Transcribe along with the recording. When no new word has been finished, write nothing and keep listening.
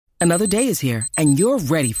Another day is here, and you're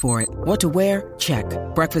ready for it. What to wear? Check.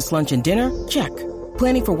 Breakfast, lunch, and dinner? Check.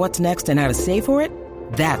 Planning for what's next and how to save for it?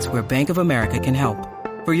 That's where Bank of America can help.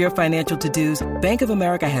 For your financial to-dos, Bank of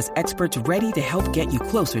America has experts ready to help get you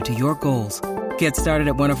closer to your goals. Get started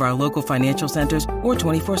at one of our local financial centers or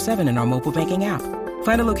 24/7 in our mobile banking app.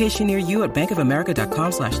 Find a location near you at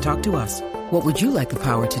bankofamerica.com/talktous. What would you like the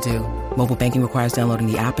power to do? Mobile banking requires downloading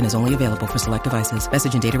the app and is only available for select devices.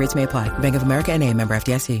 Message and data rates may apply. Bank of America N.A., member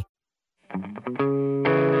FDIC.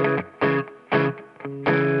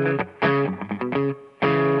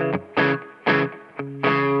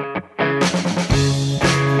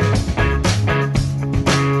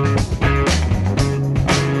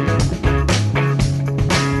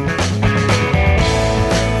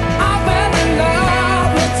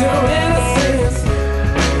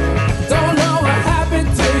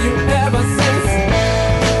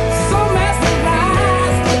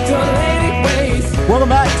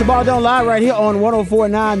 Ball Don't Lie right here on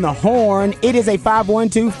 104.9 The Horn. It is a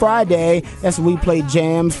 512 Friday. That's when we play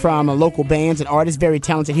jams from local bands and artists, very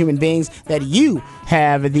talented human beings that you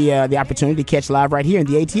have the opportunity to catch live right here in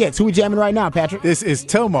the ATX. Who we jamming right now, Patrick? This is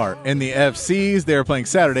Tomar and the FCs. They're playing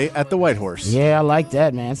Saturday at the White Horse. Yeah, I like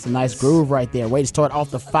that, man. It's a nice groove right there. Way to start off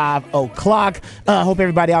the 5 o'clock. Hope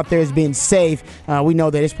everybody out there is being safe. We know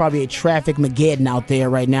that it's probably a traffic Mageddon out there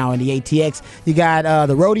right now in the ATX. You got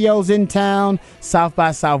the rodeos in town, South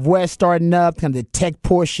by Southwest starting up, kind of the tech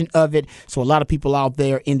portion of it. So a lot of people out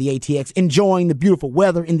there in the ATX enjoying the beautiful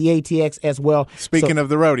weather in the ATX as well. Speaking of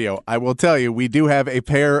the rodeo, I will tell you, we do have a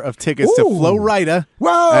pair of tickets to Flo Rida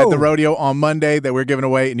at the rodeo on Monday that we're giving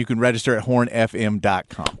away, and you can register at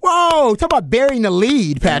hornfm.com. Whoa, talk about burying the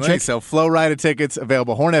lead, Patrick. Anyway, so Flo Rida tickets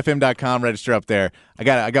available, hornfm.com, register up there.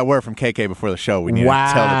 I got word from KK before the show. We need to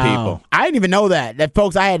tell the people. I didn't even know that.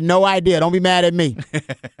 Folks, I had no idea. Don't be mad at me.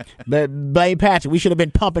 But blame Patrick. We should have been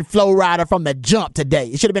pumping Flo Rida from the jump today.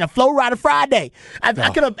 It should have been a Flo Rida Friday. I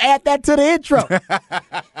could have added that to the intro.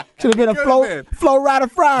 Should have been a Flo Rida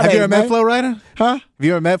Friday. Have you ever met Flo Rida? Huh? Have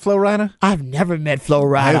you ever met Flo Rida? I've never met Flo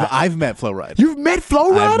Rida. I've met Flo Rida. You've met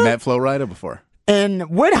Flo Rida? I've met Flo Rida before. And how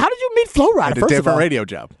did you meet Flo Rida? At a different radio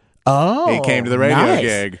job. Oh, he came to the radio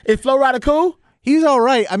gig. Is Flo Rida cool? He's all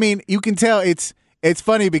right. I mean, you can tell it's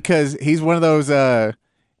funny because he's one of those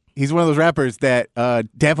rappers that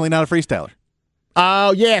definitely not a freestyler.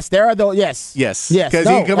 Oh yes, there are those. Yes. Because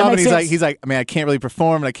he come up and he's like, I mean, I can't really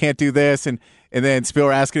perform and I can't do this, and then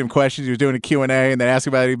Spiller asking him questions. He was doing a Q&A and then asking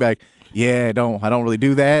about it. He'd be like, yeah, I don't really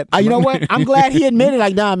do that. You know what? I'm glad he admitted,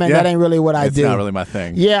 like, nah, man, that ain't really what I do. It's not really my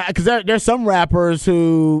thing. Yeah, because there's some rappers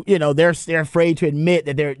who, they're afraid to admit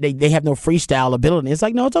that they have no freestyle ability. It's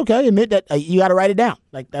like, no, it's okay. Admit that you got to write it down.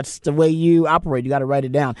 Like, that's the way you operate. You got to write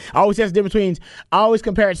it down. I always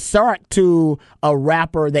compare Sark to a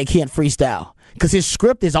rapper that can't freestyle because his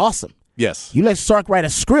script is awesome. Yes. You let Sark write a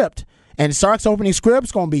script, and Sark's opening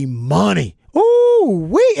script's going to be money. Ooh,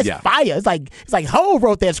 it's fire. It's like Hov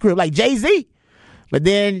wrote that script, like Jay-Z. But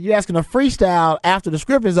then you're asking a freestyle after the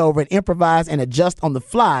script is over and improvise and adjust on the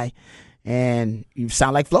fly, and you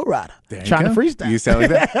sound like Flo Rida trying to freestyle. You sound like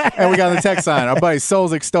that. And we got on the text sign. Our buddies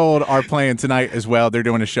Souls Extolled are playing tonight as well. They're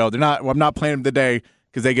doing a show. I'm not playing them today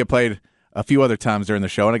because they get played a few other times during the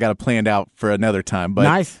show, and I got it planned out for another time. But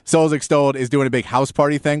nice. Souls Extolled is doing a big house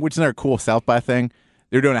party thing, which is another cool South by thing.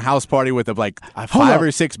 They're doing a house party with 5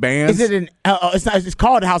 or 6 bands. Is it it's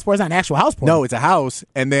called a house party. It's not an actual house party. No, it's a house,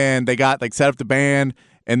 and then they got set up the band,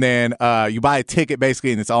 and then you buy a ticket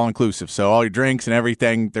basically, and it's all inclusive. So all your drinks and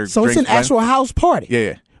everything. So it's an actual house party.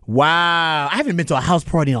 Yeah. Wow, I haven't been to a house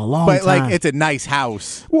party in a long time. But it's a nice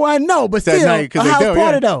house. Well, I know, but still, a house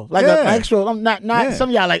party though, an actual. I'm not. Some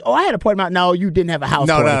of y'all like, I had a party. No, you didn't have a house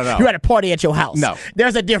party. No. You had a party at your house. No,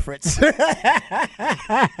 there's a difference.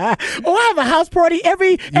 I have a house party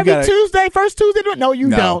every Tuesday, first Tuesday. No, you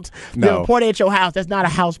don't. You have a party at your house. That's not a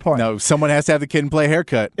house party. No, someone has to have the kid and play a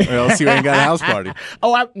haircut, or else you ain't got a house party.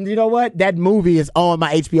 You know what? That movie is on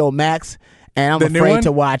my HBO Max. And I'm afraid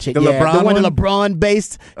to watch it. The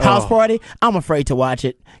LeBron-based house party. I'm afraid to watch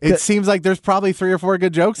it. It seems like there's probably 3 or 4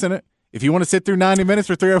 good jokes in it. If you want to sit through 90 minutes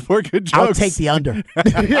for 3 or 4 good jokes, I'll take the under.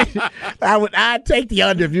 I'd take the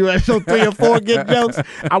under if you have 3 or 4 good jokes.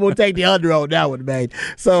 I will take the under on that one, man.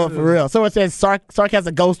 So for real. Someone says Sark has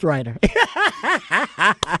a ghostwriter.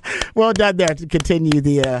 Well done there to continue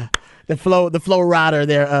the Flo Rida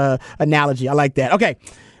there analogy. I like that. Okay.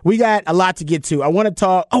 We got a lot to get to. I want to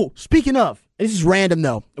talk. Oh, speaking of, this is random,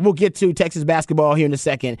 though. We'll get to Texas basketball here in a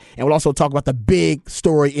second, and we'll also talk about the big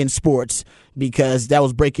story in sports because that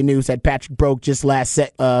was breaking news that Patrick broke just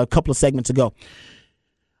a couple of segments ago.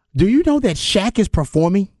 Do you know that Shaq is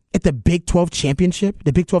performing at the Big 12 championship,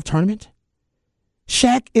 the Big 12 tournament?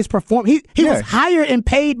 Shaq is performing. He was hired and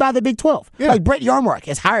paid by the Big 12. Yeah. Like Brett Yarmark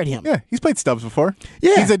has hired him. Yeah, he's played Stubbs before.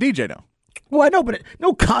 Yeah. He's a DJ now. Well, I know, but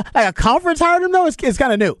like a conference hired him. No, it's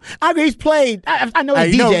kind of new. I mean, he's played. I know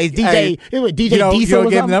he DJs. DJ Diesel. You know,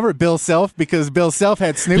 gave him the number Bill Self because Bill Self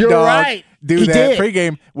had Snoop You're Dogg right. do He that did.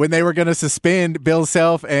 pregame when they were going to suspend Bill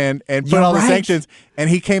Self and put You're all the right. sanctions, and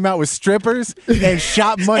he came out with strippers and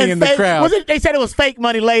shot money And in the fake- crowd. Was it, they said it was fake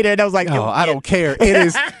money later, and I was like, Oh, I don't care. It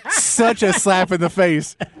is such a slap in the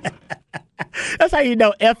face. That's how you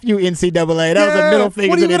know F-U NCAA. That was a middle finger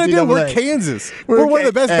What are you to going to NCAA. do? We're Kansas. We're one of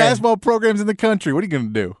the best basketball programs in the country. What are you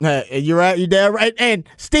going to do? You're right. You're damn right. And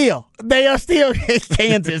still, they are still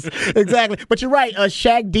Kansas. Exactly. But you're right.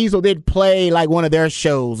 Shaq Diesel did play like one of their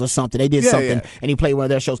shows or something. They did something, and he played one of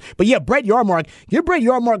their shows. But yeah, Brett Yarmark, give Brett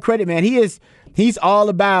Yarmark credit, man. He's all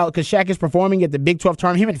about, because Shaq is performing at the Big 12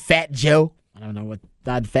 tournament. Him and Fat Joe. I don't know what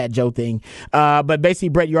that Fat Joe thing. But basically,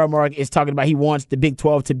 Brett Yarmark is talking about he wants the Big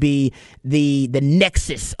 12 to be the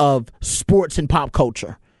nexus of sports and pop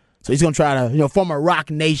culture. So he's going to try to, former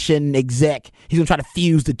Rock Nation exec, he's going to try to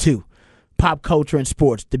fuse the two. Pop culture and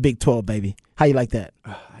sports, the Big 12, baby. How you like that?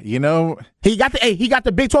 You know, He got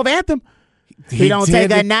the Big 12 anthem. He don't did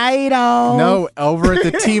take a it. night off. No, over at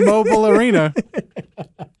the T-Mobile Arena.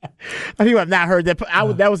 People have not heard that.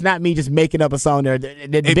 That was not me just making up a song there.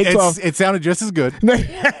 The Big 12. It sounded just as good.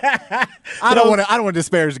 I don't want to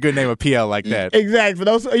disparage the good name of PL like that. Exactly. For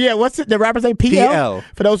those, what's it? The rapper's name? PL.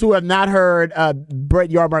 For those who have not heard,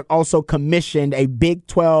 Brett Yarmark also commissioned a Big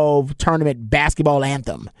 12 tournament basketball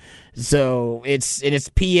anthem. So it's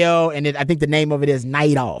PL, and I think the name of it is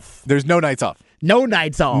Night Off. There's no nights off. No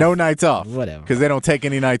nights off. No nights off. Whatever. Because they don't take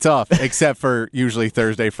any nights off except for usually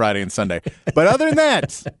Thursday, Friday, and Sunday. But other than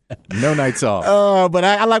that, no nights off. But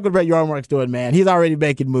I like what Brett Yarmark's doing, man. He's already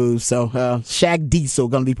making moves. So Shaq Diesel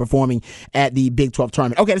going to be performing at the Big 12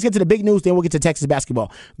 tournament. Okay, let's get to the big news, then we'll get to Texas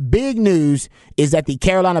basketball. Big news is that the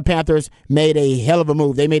Carolina Panthers made a hell of a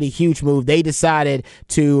move. They made a huge move. They decided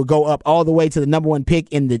to go up all the way to the number 1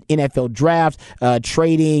 pick in the NFL draft,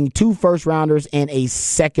 trading 2 first-rounders and a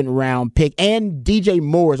second-round pick. And DJ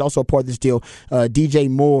Moore is also a part of this deal. DJ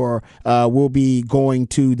Moore will be going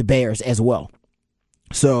to the Bears as well.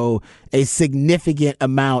 So a significant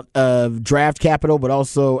amount of draft capital, but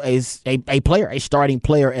also a player, a starting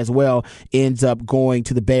player as well, ends up going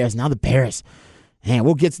to the Bears. Now the Bears, man,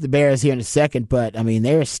 we'll get to the Bears here in a second, but, I mean,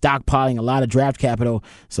 they're stockpiling a lot of draft capital,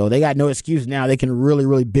 so they got no excuse now. They can really,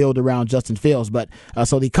 really build around Justin Fields. But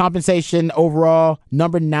so the compensation overall,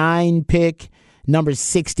 number 9 pick, number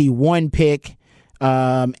 61 pick,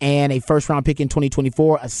 and a first-round pick in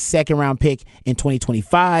 2024, a second-round pick in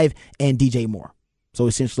 2025, and DJ Moore. So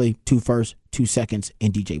essentially 2 firsts, 2 seconds,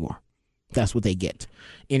 and DJ Moore. That's what they get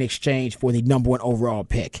in exchange for the number 1 overall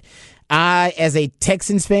pick. I, as a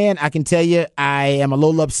Texans fan, I can tell you I am a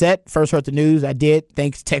little upset. First heard the news. I did.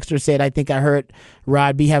 Thanks. Texter said, I think I heard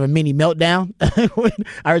Rod B have a mini meltdown.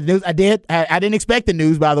 I heard the news. I did. I didn't expect the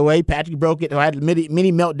news, by the way. Patrick broke it. I had a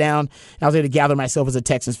mini meltdown. I was able to gather myself as a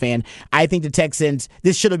Texans fan. I think the Texans,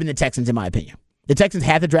 this should have been the Texans in my opinion. The Texans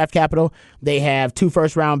have the draft capital. They have 2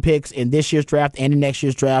 first-round picks in this year's draft and in next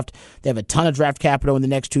year's draft. They have a ton of draft capital in the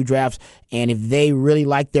next 2 drafts. And if they really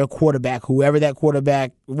like their quarterback, whoever that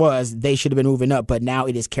quarterback was, they should have been moving up. But now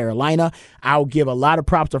it is Carolina. I'll give a lot of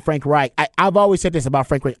props to Frank Reich. I've always said this about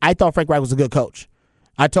Frank Reich. I thought Frank Reich was a good coach.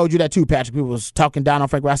 I told you that too, Patrick. People was talking down on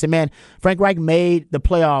Frank Reich. I said, man, Frank Reich made the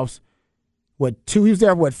playoffs, he was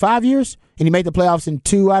there, 5 years? And he made the playoffs in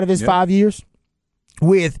 2 out of his 5 years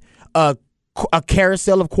with a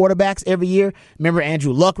carousel of quarterbacks every year. Remember,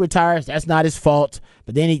 Andrew Luck retires. That's not his fault.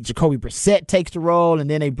 But then Jacoby Brissett takes the role, and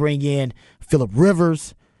then they bring in Phillip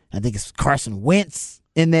Rivers. I think it's Carson Wentz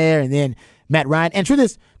in there, and then Matt Ryan. And truth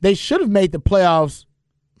is, they should have made the playoffs,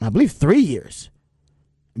 I believe, 3 years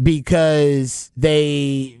because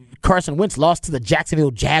Carson Wentz lost to the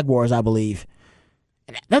Jacksonville Jaguars, I believe.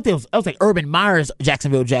 That was like Urban Meyer's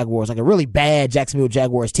Jacksonville Jaguars, like a really bad Jacksonville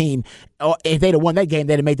Jaguars team. If they'd have won that game,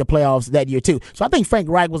 they'd have made the playoffs that year too. So I think Frank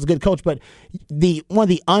Reich was a good coach, but one of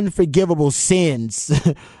the unforgivable sins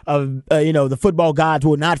of the football gods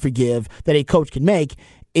will not forgive that a coach can make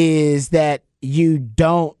is that you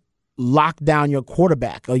don't lock down your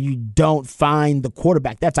quarterback or you don't find the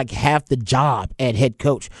quarterback. That's like half the job at head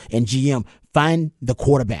coach and GM. Find the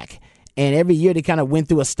quarterback. And every year they kind of went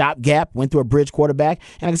through a stopgap, went through a bridge quarterback.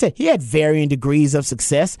 And like I said, he had varying degrees of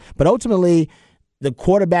success. But ultimately, the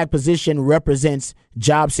quarterback position represents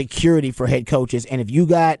job security for head coaches. And if you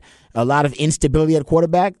got a lot of instability at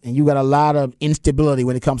quarterback, and you got a lot of instability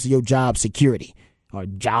when it comes to your job security. or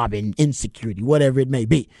job insecurity, whatever it may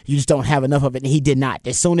be. You just don't have enough of it, and he did not.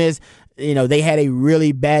 As soon as they had a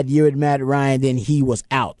really bad year with Matt Ryan, then he was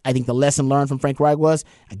out. I think the lesson learned from Frank Reich was,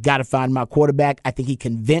 I got to find my quarterback. I think he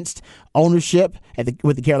convinced ownership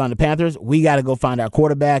with the Carolina Panthers, we got to go find our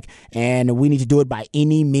quarterback, and we need to do it by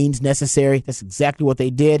any means necessary. That's exactly what they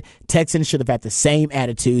did. Texans should have had the same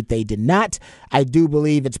attitude. They did not. I do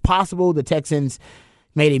believe it's possible the Texans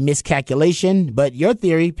made a miscalculation, but your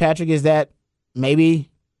theory, Patrick, is that maybe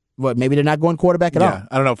they're not going quarterback at all.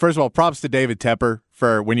 I don't know. First of all, props to David Tepper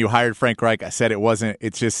for when you hired Frank Reich. I said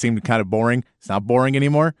it just seemed kind of boring. It's not boring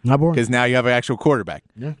anymore. Not boring. Because now you have an actual quarterback.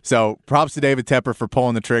 Yeah. So props to David Tepper for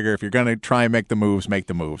pulling the trigger. If you're going to try and make the moves, make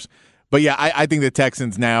the moves. But yeah, I think the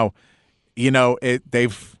Texans now, they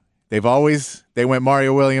went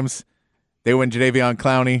Mario Williams, they went Jadeveon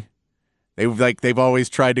Clowney. They've always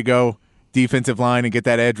tried to go defensive line and get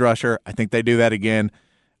that edge rusher. I think they do that again.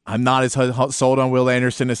 I'm not as sold on Will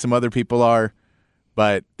Anderson as some other people are,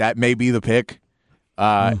 but that may be the pick.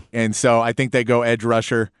 And so I think they go edge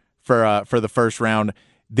rusher for the first round.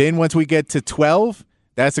 Then once we get to 12,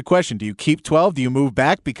 that's the question. Do you keep 12? Do you move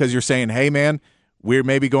back because you're saying, hey, man, we're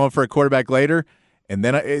maybe going for a quarterback later? And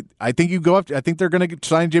then I think you go after. I think they're going to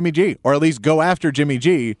sign Jimmy G, or at least go after Jimmy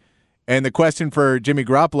G. And the question for Jimmy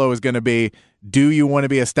Garoppolo is going to be, do you want to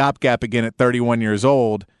be a stopgap again at 31 years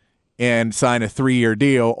old and sign a 3-year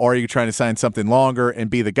deal, or are you trying to sign something longer and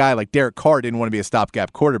be the guy? Like Derek Carr didn't want to be a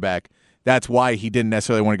stopgap quarterback. That's why he didn't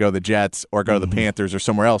necessarily want to go to the Jets or go to the Panthers or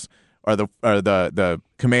somewhere else, or the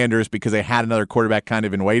Commanders, because they had another quarterback kind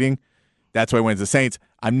of in waiting. That's why he went to the Saints.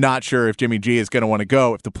 I'm not sure if Jimmy G is going to want to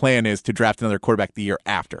go if the plan is to draft another quarterback the year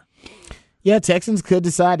after. Yeah, Texans could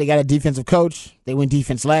decide. They got a defensive coach. They went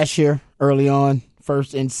defense last year early on,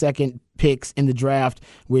 first and second picks in the draft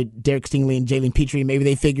with Derek Stingley and Jalen Petrie. Maybe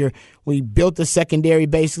they figure we built the secondary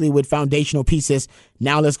basically with foundational pieces.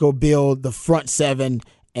 Now let's go build the front seven.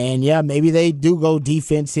 And, yeah, maybe they do go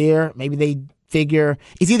defense here. Maybe they figure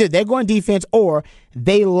it's either they're going defense or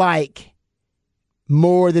they like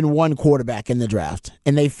more than one quarterback in the draft.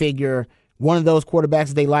 And they figure one of those quarterbacks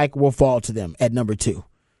they like will fall to them at number 2.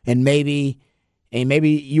 And maybe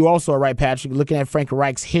you also are right, Patrick, looking at Frank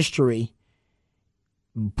Reich's history,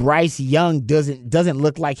 Bryce Young doesn't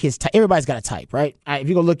look like his type. Everybody's got a type, right? If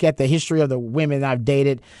you go look at the history of the women I've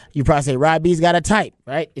dated, you probably say Rob B's got a type,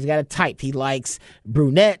 right? He's got a type. He likes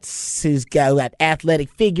brunettes, who's got athletic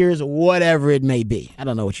figures, whatever it may be. I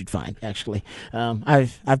don't know what you'd find, actually.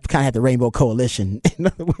 I've kind of had the Rainbow Coalition in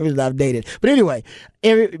the women that I've dated. But anyway,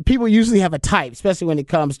 people usually have a type, especially when it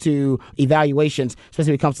comes to evaluations,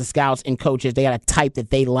 especially when it comes to scouts and coaches. They got a type that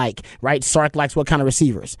they like, right? Sark likes what kind of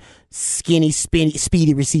receivers? Skinny,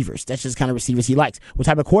 speedy receivers. That's just the kind of receivers he likes. What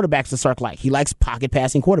type of quarterbacks does Sark like? He likes pocket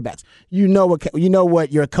passing quarterbacks. You know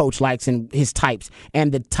what your coach likes and his types.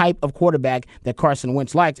 And the type of quarterback that Carson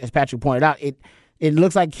Wentz likes, as Patrick pointed out, it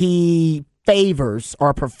looks like he favors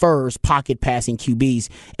or prefers pocket passing QBs.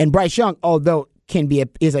 And Bryce Young, although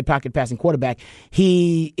is a pocket passing quarterback,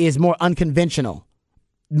 he is more unconventional,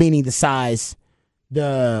 meaning the size,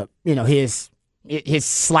 his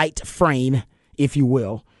slight frame, if you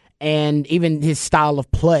will, and even his style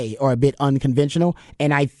of play are a bit unconventional.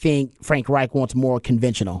 And I think Frank Reich wants more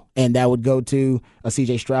conventional, and that would go to a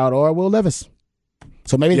C.J. Stroud or a Will Levis.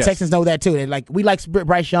 So maybe the Texans know that too. They're we like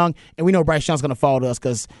Bryce Young, and we know Bryce Young's going to fall to us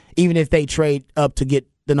because even if they trade up to get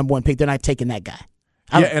the number 1 pick, they're not taking that guy.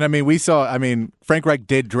 Frank Reich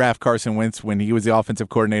did draft Carson Wentz when he was the offensive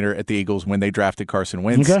coordinator at the Eagles when they drafted Carson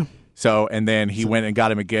Wentz. Okay. So, and then he went and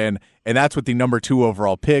got him again, and that's with the number 2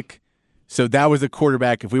 overall pick. So that was a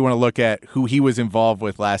quarterback, if we want to look at who he was involved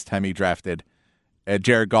with last time he drafted.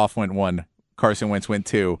 Jared Goff went 1, Carson Wentz went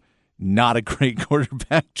 2. Not a great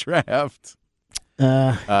quarterback draft.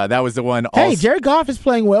 That was the one. Hey, Jared Goff is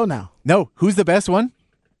playing well now. No, who's the best one?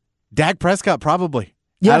 Dak Prescott, probably.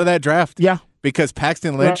 Yeah. Out of that draft. Yeah. Because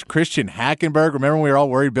Paxton Lynch, Christian Hackenberg, remember when we were all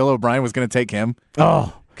worried Bill O'Brien was going to take him?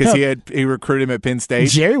 Oh. Because he recruited him at Penn State.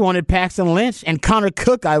 Jerry wanted Paxton Lynch and Connor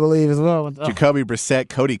Cook, I believe, as well. Oh. Jacoby Brissett,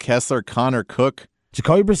 Cody Kessler, Connor Cook.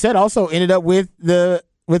 Jacoby Brissett also ended up with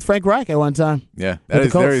Frank Reich at one time. Yeah,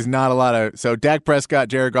 there is not a lot of. So Dak Prescott,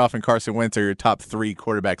 Jared Goff, and Carson Wentz are your top 3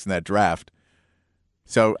 quarterbacks in that draft.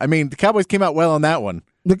 So the Cowboys came out well on that one.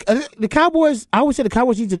 The Cowboys, I would say the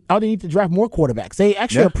Cowboys need to draft more quarterbacks. They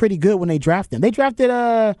actually are pretty good when they draft them. They drafted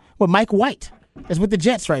Mike White. That's with the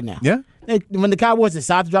Jets right now. Yeah. when the Cowboys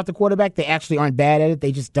decide to draft the quarterback, they actually aren't bad at it.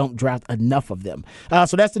 They just don't draft enough of them.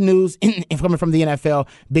 So that's the news coming from the NFL.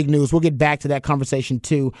 Big news. We'll get back to that conversation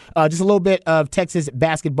too. Just a little bit of Texas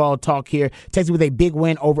basketball talk here. Texas with a big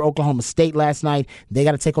win over Oklahoma State last night. They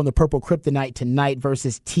got to take on the Purple Kryptonite tonight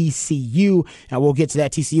versus TCU. And we'll get to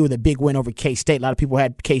that. TCU with a big win over K-State. A lot of people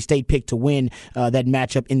had K-State picked to win that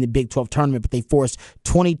matchup in the Big 12 tournament, but they forced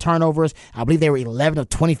 20 turnovers. I believe they were 11 of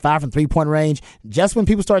 25 from three-point range. Just when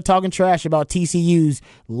people start talking trash about TCU's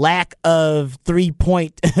lack of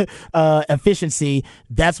three-point efficiency,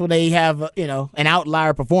 that's when they have an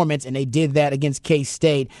outlier performance, and they did that against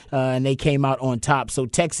K-State, and they came out on top. So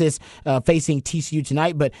Texas facing TCU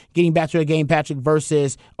tonight, but getting back to the game, Patrick,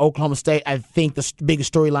 versus Oklahoma State, I think the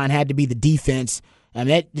biggest storyline had to be the defense. I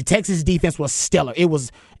mean, the Texas defense was stellar. It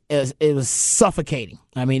was suffocating.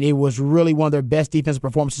 I mean, it was really one of their best defensive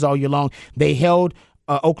performances all year long. They held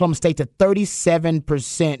Oklahoma State to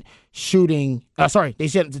 37% shooting. They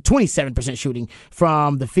said 27% shooting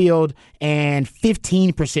from the field and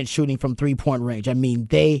 15% shooting from three-point range. I mean,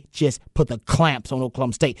 they just put the clamps on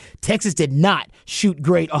Oklahoma State. Texas did not shoot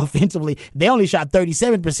great offensively. They only shot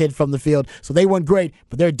 37% from the field, so they weren't great,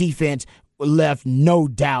 but their defense left no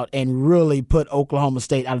doubt and really put Oklahoma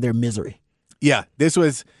State out of their misery. Yeah, this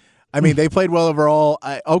was – I mean, they played well overall.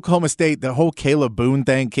 Oklahoma State, the whole Caleb Boone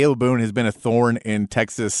thing, Caleb Boone has been a thorn in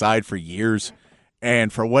Texas' side for years.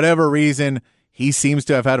 And for whatever reason, he seems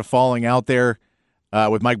to have had a falling out there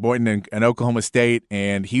with Mike Boynton and Oklahoma State,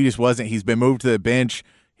 and he just wasn't. He's been moved to the bench.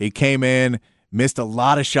 He came in, missed a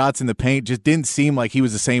lot of shots in the paint, just didn't seem like he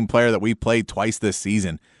was the same player that we played twice this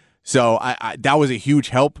season. So that was a huge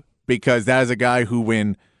help because that is a guy who,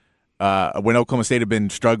 when Oklahoma State had been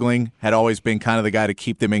struggling, had always been kind of the guy to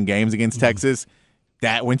keep them in games against Texas.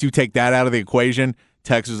 That once you take that out of the equation,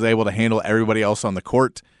 Texas was able to handle everybody else on the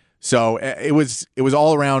court. So it was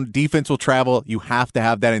all around. Defense will travel. You have to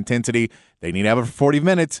have that intensity. They need to have it for 40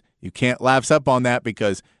 minutes. You can't lapse up on that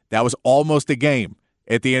because that was almost a game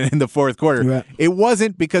at the end in the fourth quarter. Right. It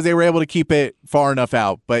wasn't because they were able to keep it far enough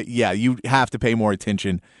out. But, yeah, you have to pay more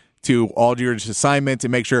attention to all your assignments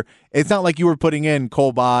and make sure it's not like you were putting in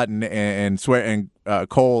Cole Bott and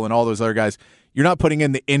Cole and all those other guys. You're not putting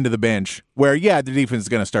in the end of the bench where, the defense is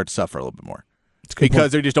going to start to suffer a little bit more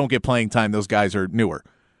because they just don't get playing time. Those guys are newer.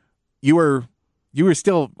 You were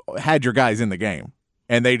still had your guys in the game,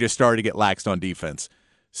 and they just started to get laxed on defense.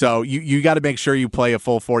 So you got to make sure you play a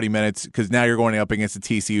full 40 minutes because now you're going up against a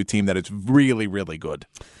TCU team that is really, really good.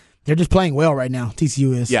 They're just playing well right now.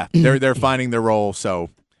 TCU is. Yeah, they're finding their role. So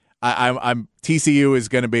I'm TCU is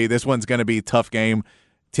going to be, this one's going to be a tough game.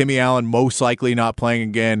 Timmy Allen most likely not playing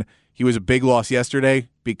again. He was a big loss yesterday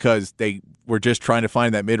because they were just trying to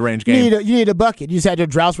find that mid-range game. You need a bucket. You just had your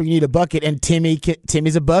droughts where you need a bucket, and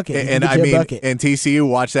Timmy's a bucket. And TCU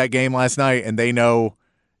watched that game last night, and they know,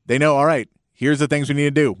 all right, here's the things we need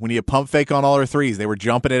to do. We need a pump fake on all our threes. They were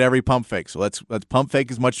jumping at every pump fake, so let's pump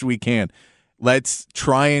fake as much as we can. Let's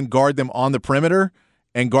try and guard them on the perimeter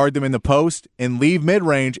and guard them in the post and leave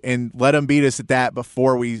mid-range and let them beat us at that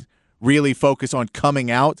before we really focus on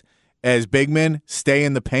coming out as big men, stay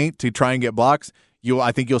in the paint to try and get blocks.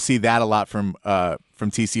 I think you'll see that a lot from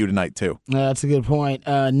TCU tonight too. That's a good point.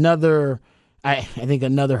 Another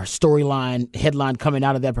storyline headline coming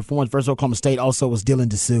out of that performance versus Oklahoma State also was Dylan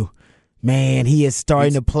Dessou. Man, he is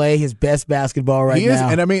starting to play his best basketball right now. He is,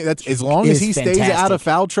 and I mean that's as long as he stays out of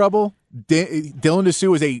foul trouble. Dylan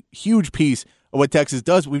Dessou is a huge piece of what Texas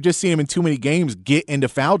does. We've just seen him in too many games get into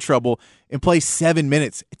foul trouble and play 7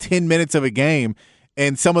 minutes, 10 minutes of a game,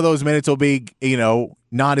 and some of those minutes will be,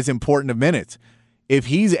 not as important of minutes. If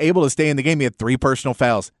he's able to stay in the game, he had 3 personal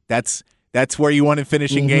fouls. That's where you want him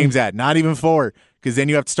finishing games at, not even 4, because then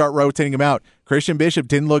you have to start rotating him out. Christian Bishop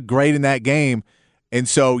didn't look great in that game, and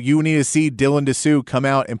so you need to see Dylan Dessou come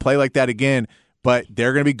out and play like that again, but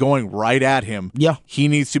they're going to be going right at him. Yeah. He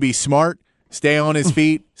needs to be smart, stay on his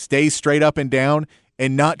feet, stay straight up and down,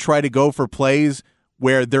 and not try to go for plays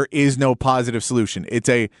where there is no positive solution.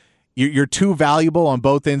 You're too valuable on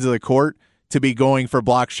both ends of the court to be going for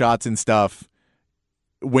block shots and stuff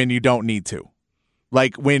when you don't need to.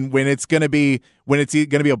 Like when it's going to be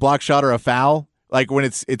a block shot or a foul, like when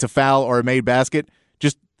it's a foul or a made basket,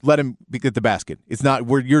 just let him get the basket. It's not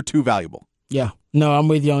you're too valuable. Yeah. No, I'm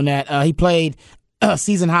with you on that. He played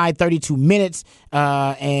season high 32 minutes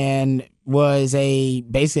and was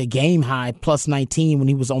basically a game high, plus 19 when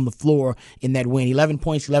he was on the floor in that win. 11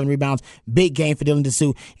 points, 11 rebounds, big game for Dylan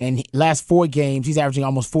Disu. And last 4 games, he's averaging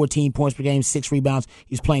almost 14 points per game, 6 rebounds.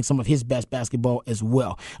 He's playing some of his best basketball as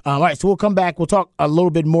well. All right, so we'll come back. We'll talk a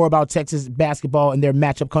little bit more about Texas basketball and their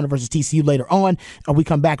matchup coming versus TCU later on. We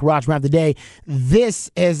come back, Raj round of the day.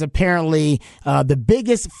 This is apparently the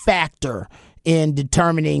biggest factor in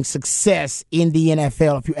determining success in the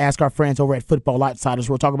NFL. If you ask our friends over at Football Outsiders,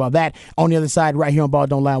 we'll talk about that on the other side right here on Ball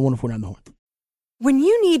Don't Lie, 104.9 The Horn. When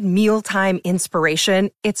you need mealtime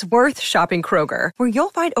inspiration, it's worth shopping Kroger, where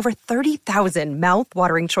you'll find over 30,000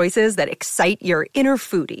 mouth-watering choices that excite your inner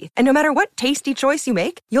foodie. And no matter what tasty choice you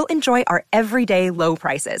make, you'll enjoy our everyday low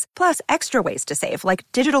prices, plus extra ways to save, like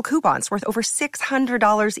digital coupons worth over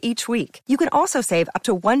 $600 each week. You can also save up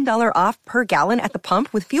to $1 off per gallon at the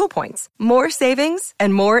pump with fuel points. More savings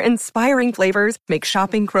and more inspiring flavors make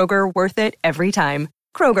shopping Kroger worth it every time.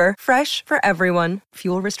 Kroger, fresh for everyone.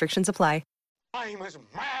 Fuel restrictions apply. I'm as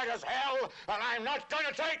mad as hell, and I'm not going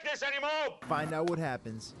to take this anymore! Find out what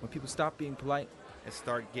happens when people stop being polite and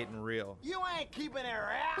start getting real. You ain't keeping it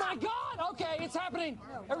around! My God! Okay, it's happening!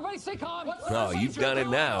 Everybody stay calm! Oh, you've done it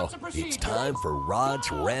now. It's time for Rod's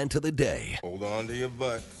Rant of the Day. Hold on to your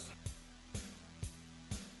butts.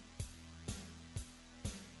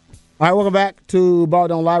 All right, welcome back to Ball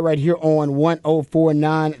Don't Lie right here on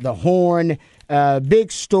 104.9 The Horn.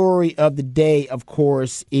 Big story of the day, of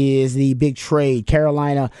course, is the big trade.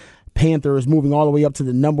 Carolina Panthers moving all the way up to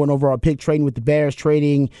the number 1 overall pick, trading with the Bears,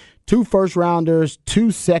 trading 2 first-rounders, 2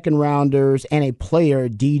 second-rounders, and a player,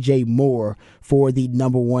 DJ Moore, for the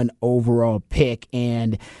number 1 overall pick.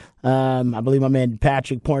 And I believe my man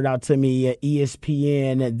Patrick pointed out to me,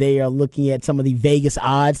 ESPN, they are looking at some of the Vegas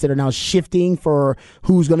odds that are now shifting for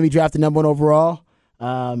who's going to be drafted number 1 overall.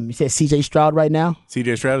 You said C.J. Stroud right now?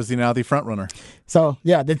 C.J. Stroud is now the front runner. So,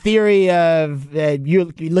 yeah, the theory of you're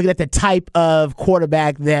looking at the type of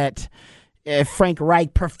quarterback that Frank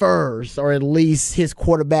Reich prefers, or at least his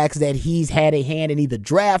quarterbacks that he's had a hand in either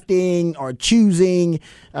drafting or choosing,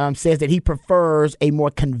 says that he prefers a more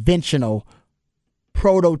conventional,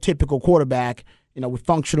 prototypical quarterback, with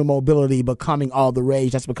functional mobility becoming all the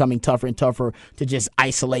rage. That's becoming tougher and tougher to just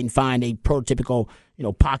isolate and find a prototypical,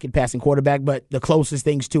 pocket passing quarterback. But the closest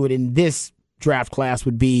things to it in this draft class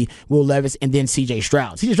would be Will Levis and then C.J.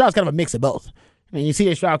 Stroud. C.J. Stroud's kind of a mix of both. I mean,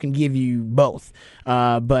 C.J. Stroud can give you both.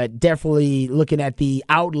 But definitely looking at the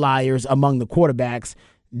outliers among the quarterbacks,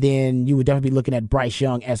 then you would definitely be looking at Bryce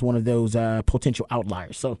Young as one of those potential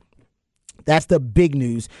outliers. So that's the big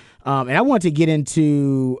news. And I want to get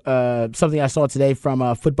into something I saw today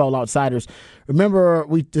from Football Outsiders. Remember,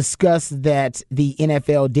 we discussed that the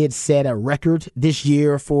NFL did set a record this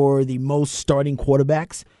year for the most starting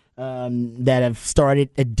quarterbacks that have started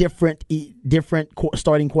a different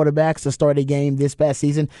starting quarterbacks to start a game this past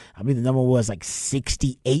season. I believe the number was like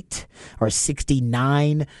 68 or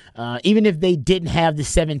 69. Even if they didn't have the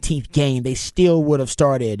 17th game, they still would have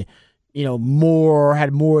started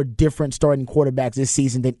had more different starting quarterbacks this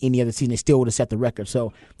season than any other season. They still would have set the record.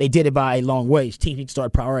 So they did it by a long ways. Teams need to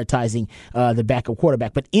start prioritizing the backup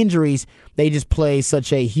quarterback. But injuries, they just play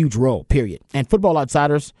such a huge role, period. And Football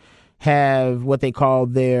Outsiders have what they call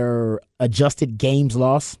their adjusted games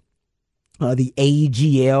loss, the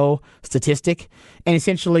AGL statistic. And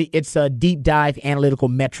essentially, it's a deep dive analytical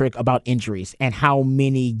metric about injuries and how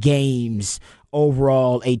many games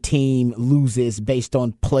overall a team loses based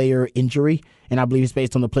on player injury. And I believe it's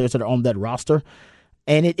based on the players that are on that roster.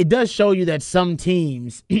 And it does show you that some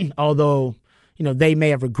teams, although they may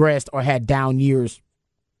have regressed or had down years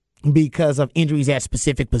because of injuries at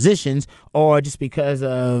specific positions, or just because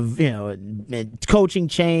of coaching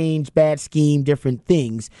change, bad scheme, different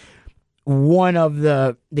things. One of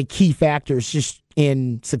the key factors just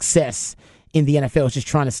in success in the NFL is just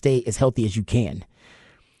trying to stay as healthy as you can.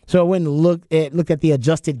 So when look at the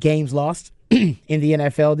adjusted games lost in the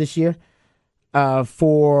NFL this year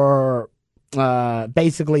for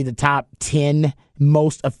basically the top 10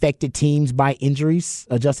 most affected teams by injuries,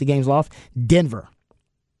 adjusted games lost, Denver,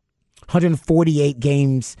 148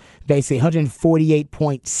 games, basically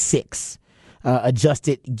 148.6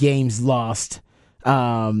 adjusted games lost.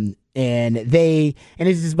 And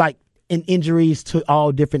it's just like injuries to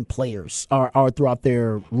all different players are throughout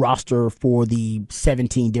their roster for the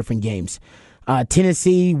 17 different games.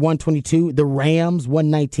 Tennessee, 122. The Rams,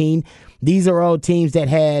 119. These are all teams that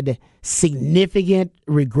had significant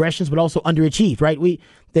regressions, but also underachieved, right?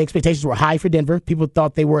 The expectations were high for Denver. People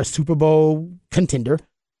thought they were a Super Bowl contender.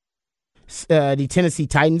 The Tennessee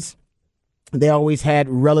Titans, they always had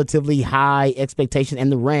relatively high expectations, and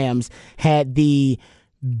the Rams had the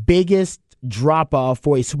biggest drop-off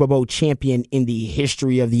for a Super Bowl champion in the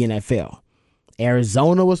history of the NFL.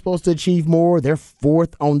 Arizona was supposed to achieve more. They're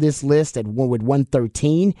fourth on this list with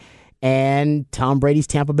 113. And Tom Brady's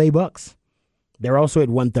Tampa Bay Bucks, they're also at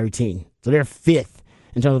 113. So they're fifth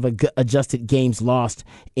in terms of adjusted games lost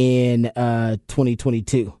in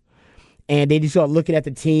 2022. And they just start looking at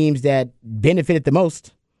the teams that benefited the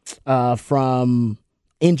most from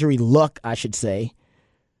injury luck, I should say.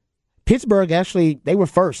 Pittsburgh, actually, they were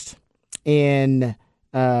first in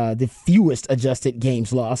the fewest adjusted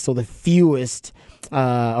games lost. So the fewest, or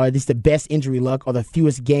at least the best injury luck, or the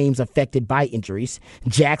fewest games affected by injuries.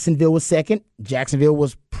 Jacksonville was second. Jacksonville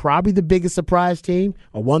was probably the biggest surprise team,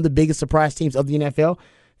 or one of the biggest surprise teams of the NFL.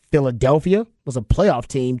 Philadelphia was a playoff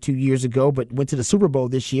team 2 years ago, but went to the Super Bowl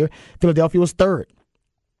this year. Philadelphia was third.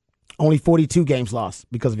 Only 42 games lost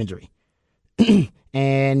because of injury.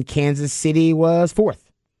 And Kansas City was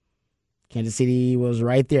fourth. Kansas City was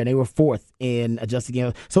right there. They were fourth in adjusted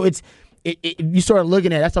games. So you start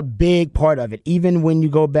looking at it, that's a big part of it. Even when you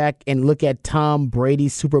go back and look at Tom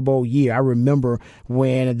Brady's Super Bowl year, I remember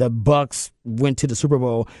when the Bucs went to the Super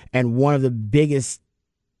Bowl, and one of the biggest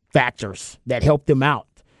factors that helped them out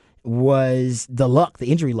was the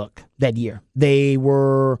injury luck that year. They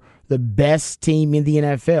were the best team in the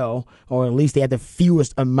NFL, or at least they had the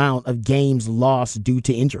fewest amount of games lost due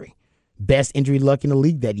to injury. Best injury luck in the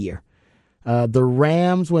league that year. The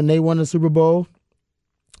Rams, when they won the Super Bowl,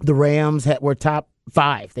 the Rams were top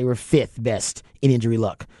 5. They were 5th best in injury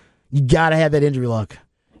luck. You got to have that injury luck.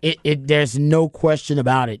 There's no question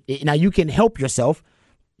about it. Now, you can help yourself,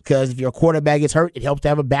 because if your quarterback gets hurt, it helps to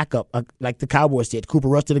have a backup, like the Cowboys did. Cooper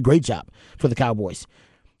Rush did a great job for the Cowboys.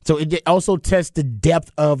 So it also tests the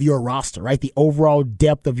depth of your roster, right? The overall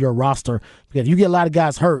depth of your roster. Because if you get a lot of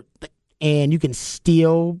guys hurt and you can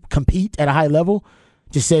still compete at a high level,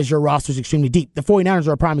 just says your roster is extremely deep. The 49ers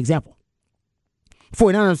are a prime example.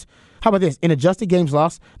 49ers, how about this? In adjusted games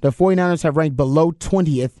lost, the 49ers have ranked below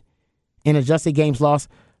 20th in adjusted games lost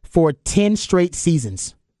for 10 straight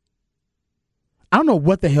seasons. I don't know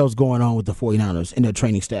what the hell's going on with the 49ers and their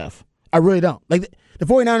training staff. I really don't. Like, the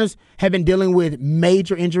 49ers have been dealing with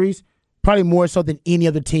major injuries, probably more so than any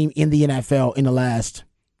other team in the NFL in the last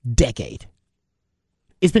decade.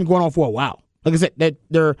 It's been going on for a while. Like I said,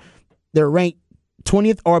 they're ranked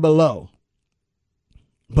 20th or below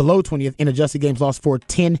 20th in adjusted games lost for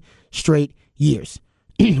 10 straight years.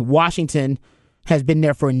 Washington has been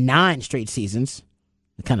there for 9 straight seasons.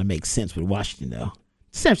 It kind of makes sense with Washington, though.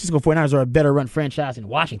 San Francisco 49ers are a better run franchise than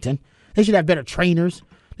Washington. They should have better trainers.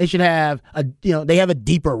 They should have they have a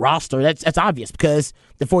deeper roster. That's obvious, because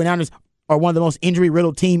the 49ers are one of the most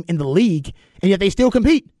injury-riddled team in the league, and yet they still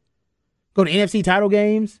compete. Go to NFC title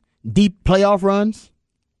games, deep playoff runs.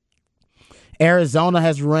 Arizona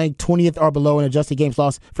has ranked 20th or below in adjusted games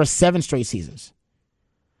lost for 7 straight seasons.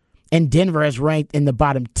 And Denver has ranked in the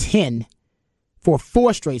bottom 10 for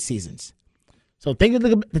 4 straight seasons. So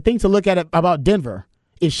the thing to look at about Denver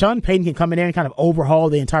is Sean Payton can come in there and kind of overhaul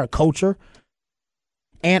the entire culture,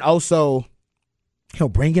 and also he'll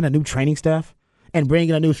bring in a new training staff and bring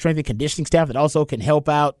in a new strength and conditioning staff that also can help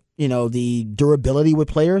out, the durability with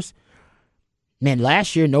players. Man,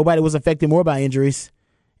 last year nobody was affected more by injuries.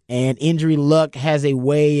 And injury luck has a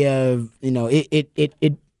way of,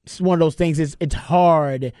 it's one of those things. It's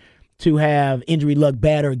hard to have injury luck,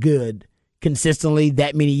 bad or good, consistently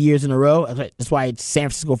that many years in a row. That's why San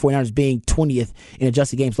Francisco 49ers being 20th in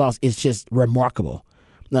adjusted games lost is just remarkable.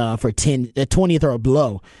 For 20th or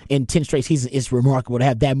below in 10 straight seasons, it's remarkable to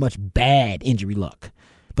have that much bad injury luck.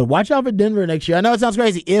 But watch out for Denver next year. I know it sounds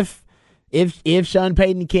crazy. If Sean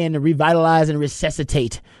Payton can revitalize and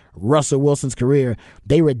resuscitate Russell Wilson's career,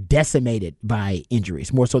 they were decimated by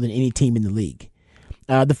injuries, more so than any team in the league.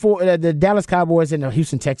 The Dallas Cowboys and the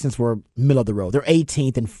Houston Texans were middle of the road. They're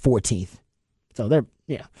 18th and 14th. So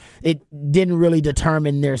it didn't really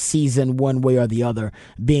determine their season one way or the other,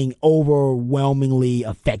 being overwhelmingly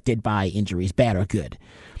affected by injuries, bad or good.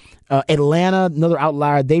 Atlanta, another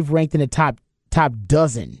outlier, they've ranked in the top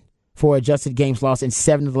dozen for adjusted games lost in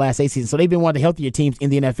 7 of the last 8 seasons. So they've been one of the healthier teams in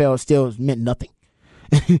the NFL. Still meant nothing.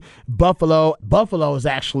 Buffalo is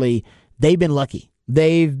actually, they've been lucky.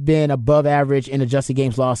 They've been above average in adjusted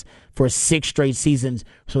games lost for 6 straight seasons,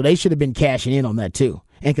 so they should have been cashing in on that too.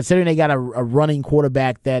 And considering they got a running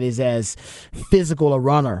quarterback that is as physical a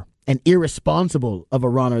runner and irresponsible of a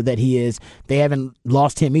runner that he is, they haven't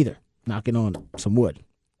lost him either. Knocking on some wood.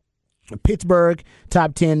 Pittsburgh,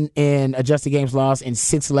 top 10 in adjusted games lost in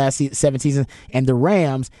 6 of the last 7 seasons, and the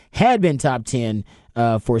Rams had been top 10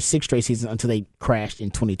 for 6 straight seasons until they crashed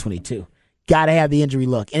in 2022. Got to have the injury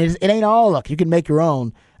luck. And it ain't all luck. You can make your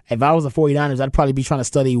own if I was the 49ers, I'd probably be trying to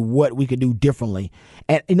study what we could do differently.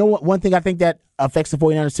 And you know what? One thing I think that affects the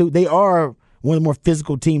 49ers too, they are one of the more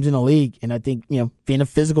physical teams in the league. And I think, being a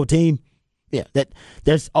physical team, that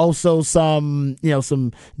there's also some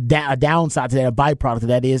a downside to that, a byproduct of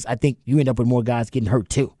that is I think you end up with more guys getting hurt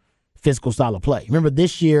too. Physical style of play. Remember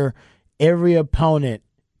this year, every opponent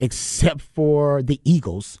except for the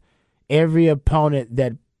Eagles, every opponent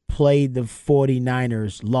that played the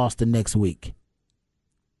 49ers lost the next week.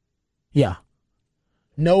 Yeah.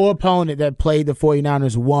 No opponent that played the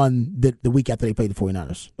 49ers won the week after they played the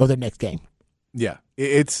 49ers or the next game. Yeah.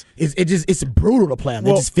 It's brutal to play them.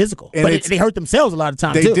 They're just physical. But they hurt themselves a lot of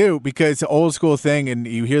times, They too. do, because it's an old school thing, and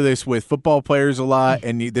you hear this with football players a lot,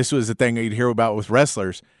 and this was the thing that you'd hear about with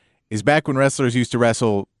wrestlers, is back when wrestlers used to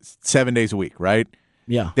wrestle 7 days a week, right?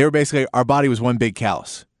 Yeah. They were basically, our body was one big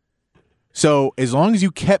callus. So as long as you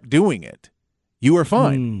kept doing it, you were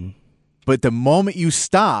fine. But the moment you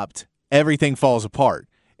stopped, everything falls apart.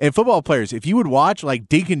 And football players, if you would watch, like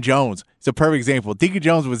Deacon Jones, it's a perfect example. Deacon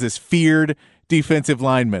Jones was this feared defensive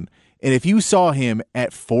lineman. And if you saw him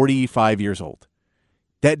at 45 years old,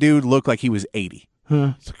 that dude looked like he was 80.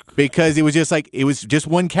 Because it was just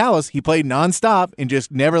one callus. He played nonstop and just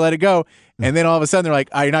never let it go. And then all of a sudden they're like,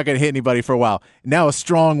 you're not going to hit anybody for a while. Now a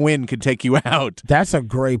strong wind could take you out. That's a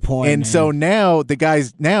great point. And so now the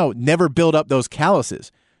guys never build up those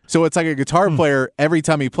calluses. So it's like a guitar player, every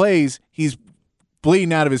time he plays, he's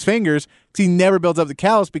bleeding out of his fingers because he never builds up the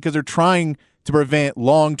callus because they're trying to prevent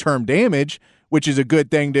long-term damage, which is a good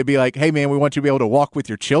thing to be like, hey, man, we want you to be able to walk with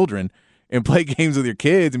your children and play games with your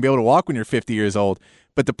kids and be able to walk when you're 50 years old.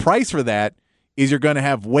 But the price for that is you're going to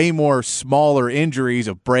have way more smaller injuries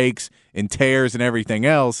of breaks and tears and everything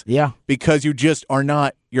else. Yeah. Because you just are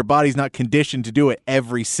not, your body's not conditioned to do it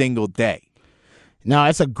every single day. No,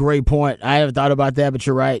 that's a great point. I haven't thought about that, but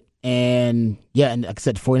you're right. And and like I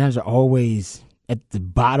said, the 49ers are always at the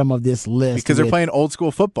bottom of this list. Because they're playing old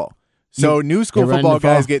school football. So new school football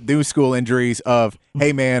guys get new school injuries of,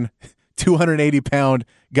 hey, man, 280-pound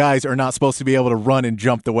guys are not supposed to be able to run and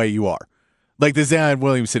jump the way you are. Like the Zion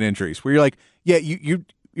Williamson injuries, where you're like, yeah,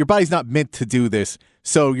 your body's not meant to do this,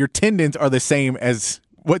 so your tendons are the same as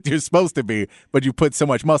what you're supposed to be, but you put so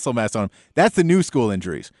much muscle mass on them. That's the new school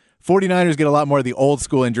injuries. 49ers get a lot more of the old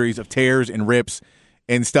school injuries of tears and rips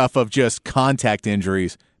and stuff of just contact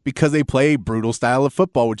injuries because they play a brutal style of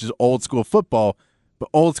football, which is old school football, but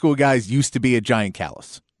old school guys used to be a giant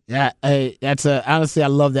callus. Yeah, honestly, I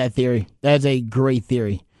love that theory. That's a great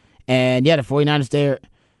theory. And the 49ers,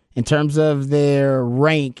 in terms of their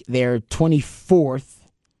rank, they're 24th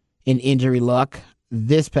in injury luck.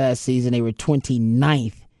 This past season, they were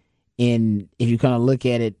 29th if you kind of look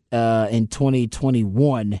at it, in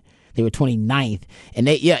 2021, they were 29th. And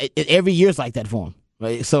every year's like that for them.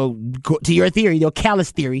 Right? So to your theory, your callus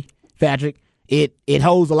theory, Patrick, it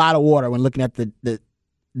holds a lot of water when looking at the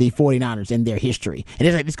 49ers and their history.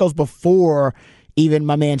 And this goes before even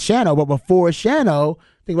my man Shano, but before Shano,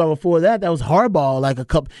 think about before that was Harbaugh, like a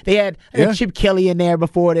couple. They had Chip Kelly in there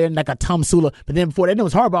before then, like a Tom Sula. But then before that, it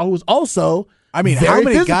was Harbaugh, who was also how many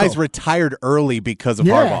physical guys retired early because of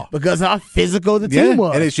Harbaugh? Because of how physical the team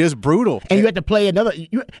was. And it's just brutal. And you had to play another.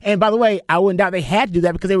 And by the way, I wouldn't doubt they had to do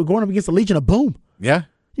that because they were going up against the Legion of Boom. Yeah.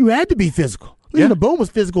 You had to be physical. Legion of Boom was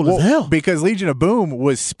physical as hell. Because Legion of Boom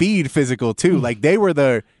was speed physical too. Like they were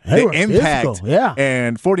the impact. Physical, yeah.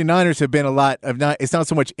 And 49ers have been a lot of it's not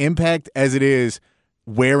so much impact as it is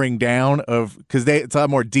wearing down of because it's a lot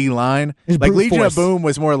more D line. Like Legion of Boom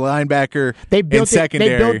was more linebacker and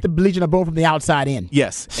secondary. They built the Legion of Boom from the outside in.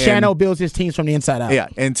 Yes. Shano builds his teams from the inside out. Yeah.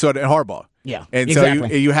 And so did Harbaugh. Yeah. And exactly.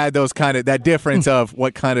 so you had those kind of that difference of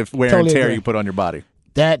what kind of wear and tear you put on your body.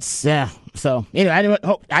 That's so anyway, I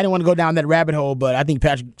didn't want to go down that rabbit hole, but I think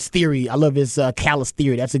Patrick's theory, I love his callus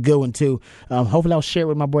theory. That's a good one too. Hopefully I'll share it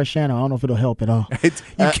with my boy Shannon. I don't know if it'll help at all. You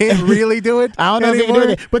can't really do it. I don't know if they can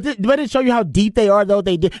do it, but it show you how deep they are though.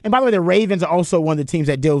 They did. And by the way, the Ravens are also one of the teams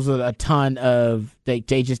that deals with a ton of they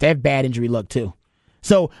have bad injury luck too.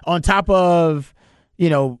 So on top of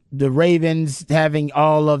the Ravens having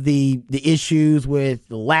all of the issues with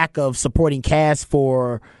the lack of supporting cast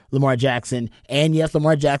for Lamar Jackson, and yes,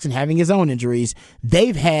 Lamar Jackson having his own injuries,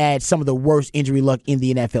 they've had some of the worst injury luck in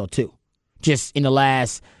the NFL too. Just in the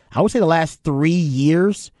last 3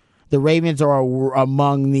 years, the Ravens are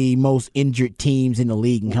among the most injured teams in the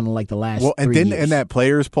league in kind of like the last 3 years. And then in that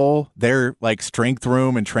players poll, their like strength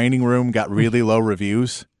room and training room got really low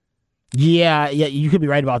reviews. Yeah, you could be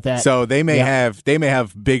right about that. So they may have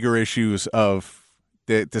bigger issues of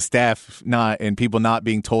the staff and people not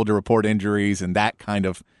being told to report injuries and that kind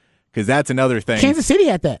of, because that's another thing. Kansas City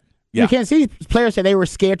had that. Yeah. Kansas City players said they were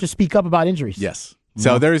scared to speak up about injuries. Yes.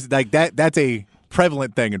 So there's like that. That's a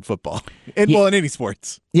prevalent thing in football, in any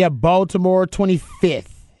sports. Yeah, Baltimore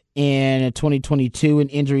 25th in 2022 in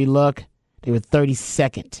injury luck. They were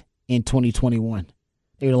 32nd in 2021.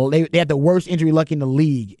 They had the worst injury luck in the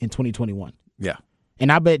league in 2021. Yeah.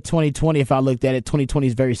 And I bet 2020, if I looked at it, 2020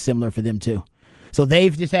 is very similar for them too. So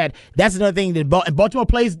they've just had – that's another thing that Baltimore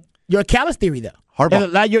plays your Callis theory, though. Harbaugh.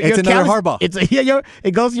 It's another Harbaugh.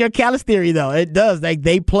 It goes to your Callis theory, though. It does. Like,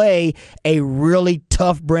 they play a really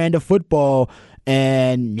tough brand of football,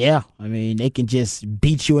 and, yeah, I mean, they can just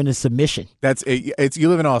beat you into submission. You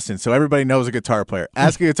live in Austin, so everybody knows a guitar player.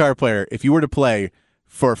 Ask a guitar player, if you were to play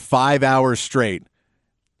for 5 hours straight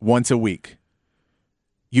once a week,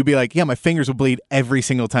 you'd be like, yeah, my fingers will bleed every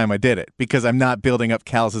single time I did it because I'm not building up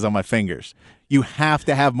calluses on my fingers. You have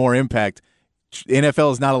to have more impact. The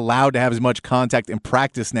NFL is not allowed to have as much contact in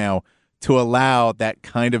practice now to allow that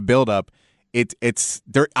kind of buildup. It's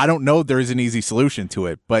there. I don't know if there is an easy solution to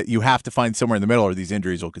it, but you have to find somewhere in the middle or these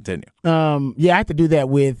injuries will continue. Yeah, I have to do that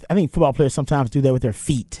with – I think football players sometimes do that with their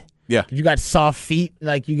feet. Yeah. You got soft feet,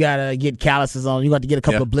 like you got to get calluses on. You got to get a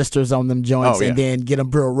couple of blisters on them joints and then get them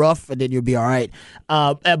real rough, and then you'll be all right.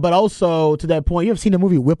 But also, to that point, you ever seen the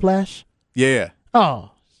movie Whiplash? Yeah.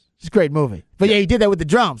 Oh, it's a great movie. But yeah, he did that with the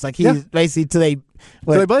drums. Like he's basically till they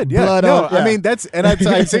bled. Yeah. Blood no, on, yeah. I mean, that's, and I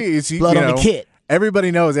say it's, blood on the kit.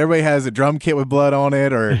 Everybody knows. Everybody has a drum kit with blood on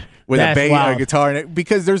it or with a bass or a guitar in it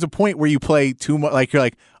because there's a point where you play too much. Like you're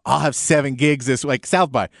like, I'll have 7 gigs this like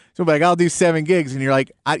South by. So like I'll do 7 gigs, and you're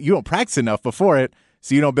like, you don't practice enough before it,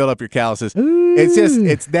 so you don't build up your calluses.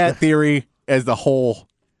 It's that theory as the whole.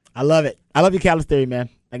 I love it. I love your callus theory, man.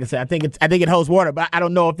 Like I said, I think it holds water, but I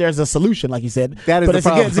don't know if there's a solution, like you said. That is but the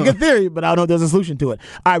problem. It's a good theory, but I don't know if there's a solution to it.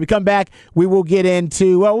 All right, we come back. We will get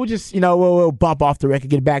into, we'll just, we'll bump off the record,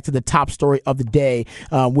 get back to the top story of the day,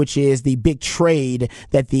 which is the big trade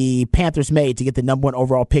that the Panthers made to get the number 1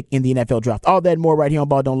 overall pick in the NFL draft. All that and more right here on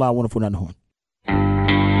Ball Don't Lie, 104.9 The Horn.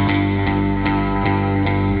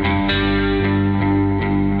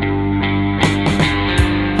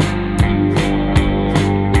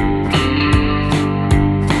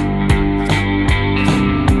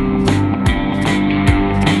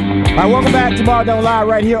 All right, welcome back to Ball Don't Lie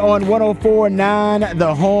right here on 104.9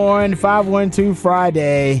 The Horn, 512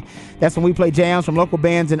 Friday. That's when we play jams from local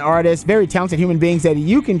bands and artists, very talented human beings that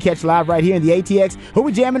you can catch live right here in the ATX. Who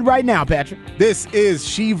we jamming right now, Patrick? This is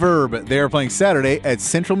She Verb. They are playing Saturday at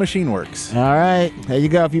Central Machine Works. All right, there you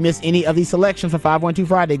go. If you missed any of these selections for 512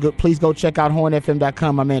 Friday, please go check out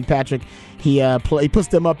hornfm.com. My man Patrick, he puts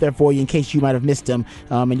them up there for you in case you might have missed them.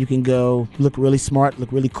 And you can go look really smart,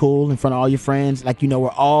 look really cool in front of all your friends, like you know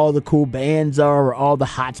where all the cool bands are, where all the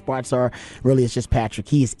hot spots are. Really, it's just Patrick.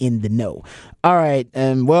 He is in the know. All right,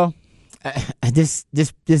 this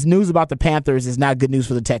news about the Panthers is not good news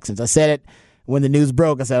for the Texans. I said it when the news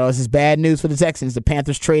broke. I said, this is bad news for the Texans. The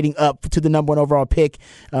Panthers trading up to the number 1 overall pick,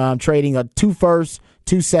 trading 2 firsts,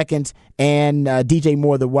 2 seconds, and DJ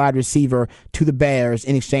Moore, the wide receiver, to the Bears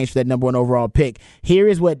in exchange for that number 1 overall pick. Here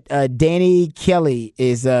is what Danny Kelly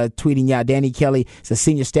is tweeting out. Danny Kelly is a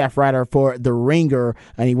senior staff writer for The Ringer,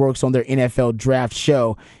 and he works on their NFL draft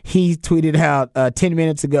show. He tweeted out 10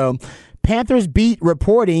 minutes ago, Panthers beat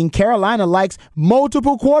reporting Carolina likes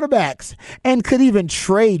multiple quarterbacks and could even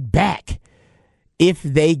trade back if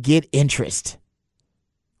they get interest.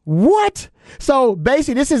 What? So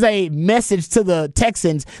basically, this is a message to the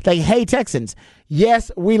Texans, like, hey, Texans,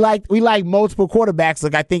 yes, we like multiple quarterbacks.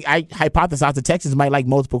 Like, I think I hypothesize the Texans might like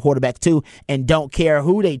multiple quarterbacks too, and don't care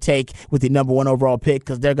who they take with the number 1 overall pick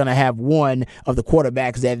because they're going to have one of the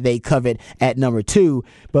quarterbacks that they covet at number 2.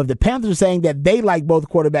 But if the Panthers are saying that they like both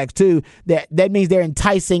quarterbacks too, that means they're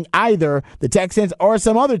enticing either the Texans or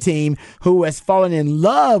some other team who has fallen in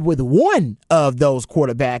love with one of those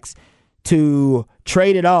quarterbacks to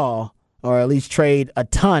trade it all, or at least trade a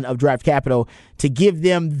ton of draft capital to give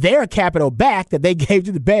them their capital back that they gave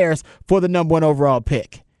to the Bears for the number 1 overall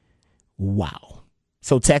pick. Wow.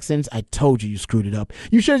 So Texans, I told you screwed it up.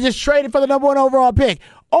 You should have just traded for the number 1 overall pick.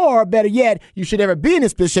 Or better yet, you should never be in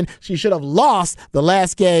this position, so you should have lost the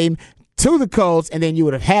last game to the Colts, and then you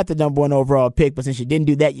would have had the number 1 overall pick. But since you didn't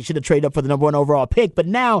do that, you should have traded up for the number 1 overall pick. But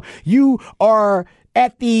now you are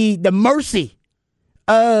at the mercy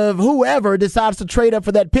of whoever decides to trade up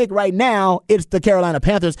for that pick. Right now, it's the Carolina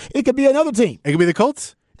Panthers. It could be another team. It could be the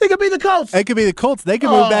Colts. It could be the Colts. It could be the Colts. They could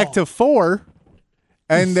move back to 4,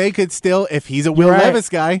 and they could still, if he's a Will Levis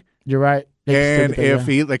guy. You're right. And if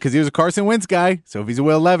he, because he was a Carson Wentz guy, so if he's a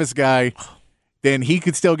Will Levis guy, then he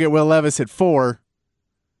could still get Will Levis at 4.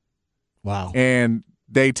 Wow. And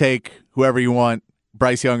they take whoever you want,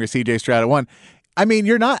 Bryce Young or CJ Stroud at 1. I mean,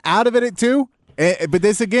 you're not out of it at 2, but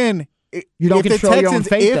this again, You don't control your own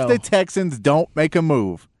fate, If the Texans don't make a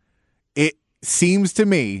move, it seems to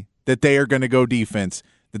me that they are going to go defense,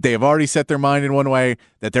 that they have already set their mind in one way,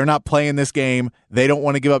 that they're not playing this game. They don't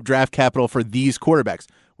want to give up draft capital for these quarterbacks,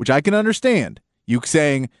 which I can understand. You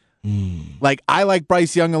saying, I like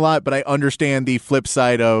Bryce Young a lot, but I understand the flip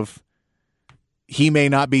side of he may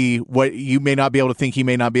not be what you may not be able to think he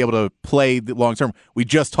may not be able to play the long term. We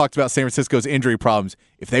just talked about San Francisco's injury problems.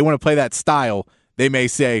 If they want to play that style, they may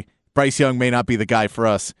say Bryce Young may not be the guy for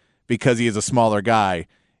us because he is a smaller guy.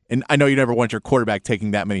 And I know you never want your quarterback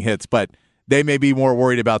taking that many hits, but they may be more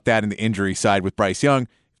worried about that in the injury side with Bryce Young.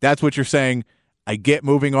 If that's what you're saying, I get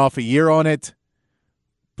moving off a year on it,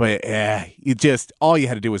 but all you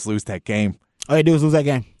had to do was lose that game. All you had to do was lose that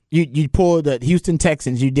game. You pulled the Houston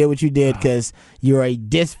Texans. You did what you did because you're a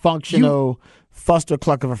dysfunctional fuster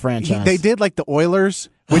cluck of a franchise. They did like the Oilers,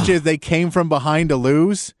 which is they came from behind to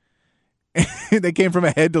lose. They came from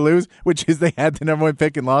ahead to lose, which is they had the number 1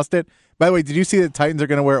 pick and lost it. By the way, did you see that Titans are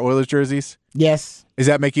going to wear Oilers jerseys? Yes. Does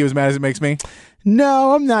that make you as mad as it makes me?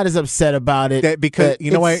 No, I'm not as upset about it. Because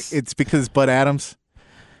you know why? It's because Bud Adams.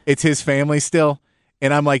 It's his family still.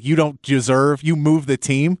 And I'm like, you don't deserve. You move the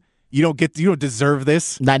team. You don't deserve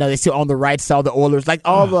this. I know they still on the right side of the Oilers. Like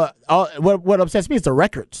what upsets me is the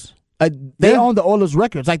records. They own the Oilers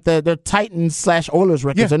records, like the Titans / Oilers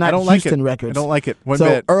records. They're not Houston records. I don't like it one so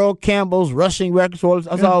bit. Earl Campbell's rushing records,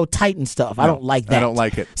 that's all Titan stuff. No, I don't like that. I don't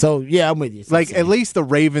like it. So yeah, I'm with you. At least the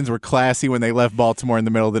Ravens were classy when they left Baltimore in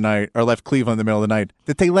the middle of the night, or left Cleveland in the middle of the night.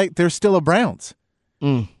 That they're still a Browns.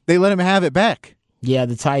 They let him have it back. Yeah,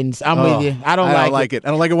 the Titans. I'm with you. I don't like it.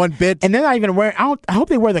 I don't like it one bit. And they're not even wearing. I hope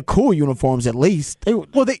they wear the cool uniforms at least. You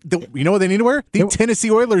know what they need to wear? The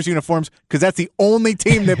Tennessee Oilers uniforms, because that's the only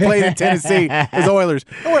team that played in Tennessee is Oilers.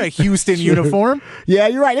 Don't wear a Houston uniform. Yeah,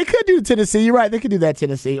 you're right. They could do Tennessee. You're right. They could do that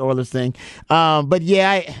Tennessee Oilers thing. But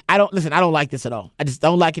yeah, I don't listen. I don't like this at all. I just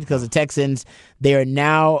don't like it because the Texans. They are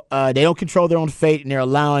now. They don't control their own fate, and they're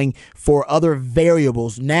allowing for other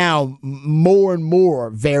variables now, more and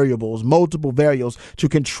more variables, multiple variables to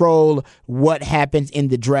control what happens in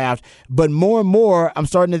the draft. But more and more, I'm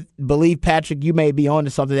starting to believe, Patrick, you may be on to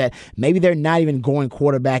something that maybe they're not even going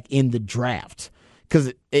quarterback in the draft.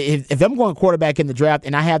 Because if I'm going quarterback in the draft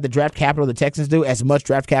and I have the draft capital the Texans do, as much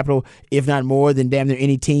draft capital, if not more, than damn near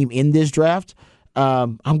any team in this draft,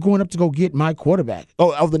 I'm going up to go get my quarterback.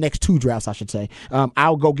 Over the next 2 drafts, I should say.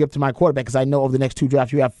 I'll go give to my quarterback because I know over the next 2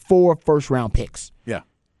 drafts you have 4 first-round picks. Yeah.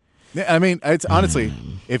 I mean, it's honestly,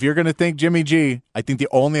 if you're going to think Jimmy G, I think the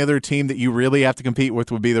only other team that you really have to compete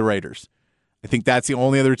with would be the Raiders. I think that's the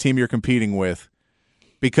only other team you're competing with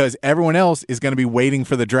because everyone else is going to be waiting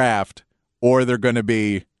for the draft or they're going to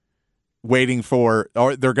be or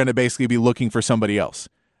they're going to basically be looking for somebody else.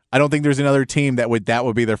 I don't think there's another team that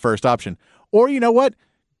would be their first option. Or you know what?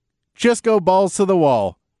 Just go balls to the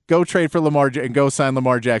wall. Go trade for Lamar and go sign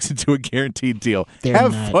Lamar Jackson to a guaranteed deal.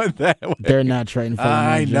 Have fun that way. They're not trading for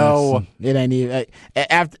Lamar Jackson. I know. It ain't even.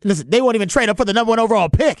 Listen, they won't even trade up for the number 1 overall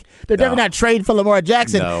pick. They're definitely not trading for Lamar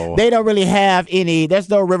Jackson. No. They don't really have any. There's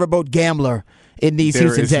no riverboat gambler in these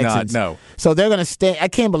Houston Texans. No. So they're going to stay. I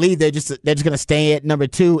can't believe they're just going to stay at number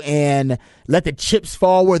 2 and let the chips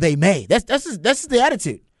fall where they may. That's the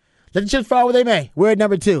attitude. Let the chips fall where they may. We're at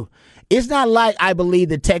number 2. It's not like I believe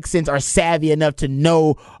the Texans are savvy enough to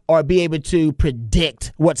know or be able to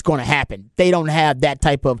predict what's going to happen. They don't have that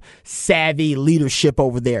type of savvy leadership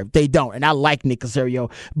over there. They don't. And I like Nick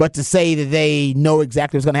Caserio. But to say that they know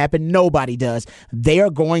exactly what's going to happen, nobody does. They are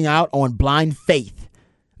going out on blind faith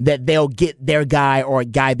that they'll get their guy or a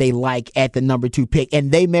guy they like at the number 2 pick.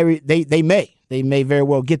 And they may very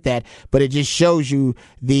well get that. But it just shows you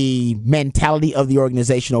the mentality of the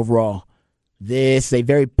organization overall. This is a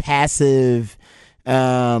very passive,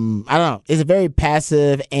 I don't know, it's a very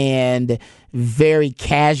passive and very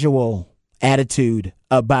casual attitude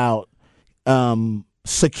about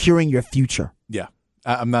securing your future. Yeah.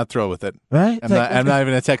 I'm not thrilled with it. Right? I'm not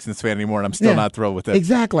even a Texans fan anymore, and I'm still not thrilled with it.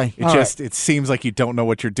 Exactly. It seems like you don't know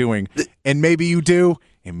what you're doing. And maybe you do,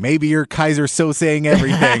 and maybe you're Kaiser Soze-ing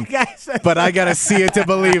everything. But I got to see it to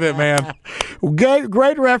believe it, man.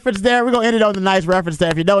 Great reference there. We're going to end it on the nice reference there.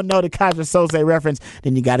 If you don't know the Kaiser Soze reference,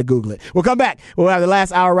 then you got to Google it. We'll come back. We'll have the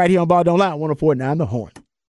last hour right here on Ball Don't Lie on 104.9 The Horn.